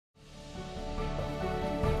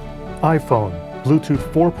iPhone,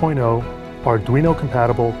 Bluetooth 4.0, Arduino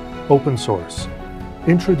compatible, open source.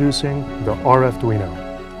 Introducing the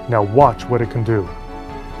RFduino. Now watch what it can do.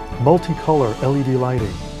 Multicolor LED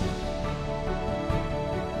lighting.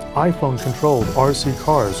 iPhone controlled RC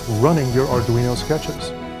cars running your Arduino sketches.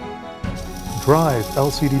 Drive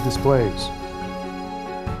LCD displays.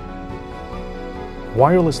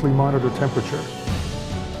 Wirelessly monitor temperature.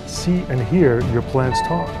 See and hear your plants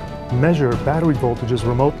talk. Measure battery voltages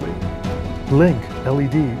remotely. Blink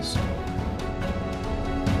LEDs.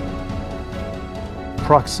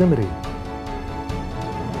 Proximity.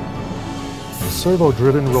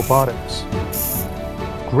 Servo-driven robotics.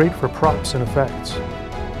 Great for props and effects.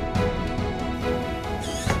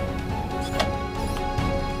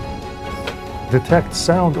 Detect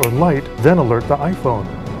sound or light, then alert the iPhone.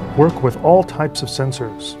 Work with all types of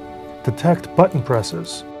sensors. Detect button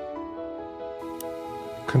presses.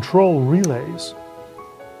 Control relays.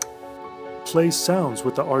 Play sounds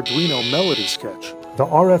with the Arduino Melody Sketch. The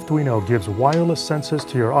RFduino gives wireless senses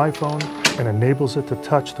to your iPhone and enables it to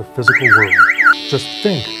touch the physical world. Just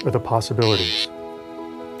think of the possibilities.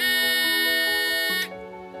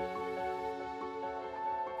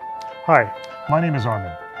 Hi, my name is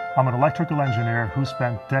Armin. I'm an electrical engineer who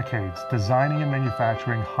spent decades designing and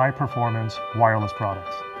manufacturing high-performance wireless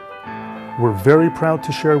products. We're very proud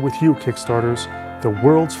to share with you, Kickstarters, the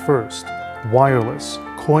world's first wireless,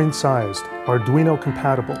 coin-sized,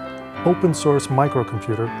 Arduino-compatible, open-source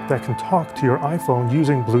microcomputer that can talk to your iPhone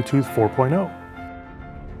using Bluetooth 4.0.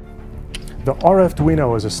 The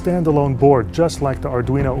RFduino is a standalone board just like the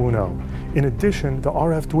Arduino Uno. In addition, the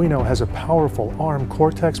RFduino has a powerful ARM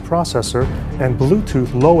Cortex processor and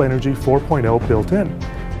Bluetooth Low Energy 4.0 built in,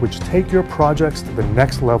 which take your projects to the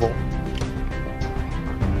next level.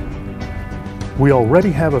 We already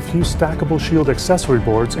have a few stackable Shield accessory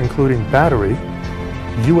boards including battery,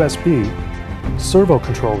 USB, servo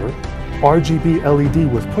controller, RGB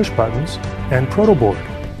LED with push buttons, and proto board.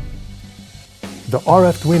 The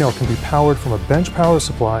RFduino can be powered from a bench power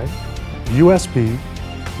supply, USB,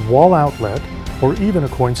 wall outlet, or even a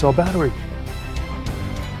coin cell battery.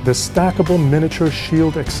 The stackable miniature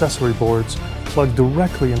Shield accessory boards plug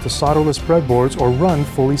directly into solderless breadboards or run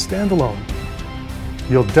fully standalone.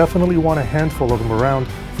 You'll definitely want a handful of them around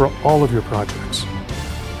for all of your projects.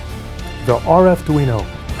 The RFduino,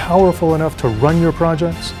 powerful enough to run your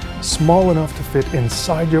projects, small enough to fit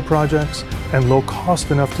inside your projects, and low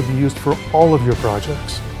cost enough to be used for all of your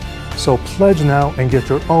projects. So pledge now and get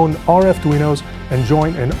your own RFduinos and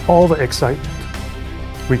join in all the excitement.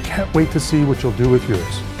 We can't wait to see what you'll do with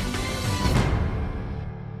yours.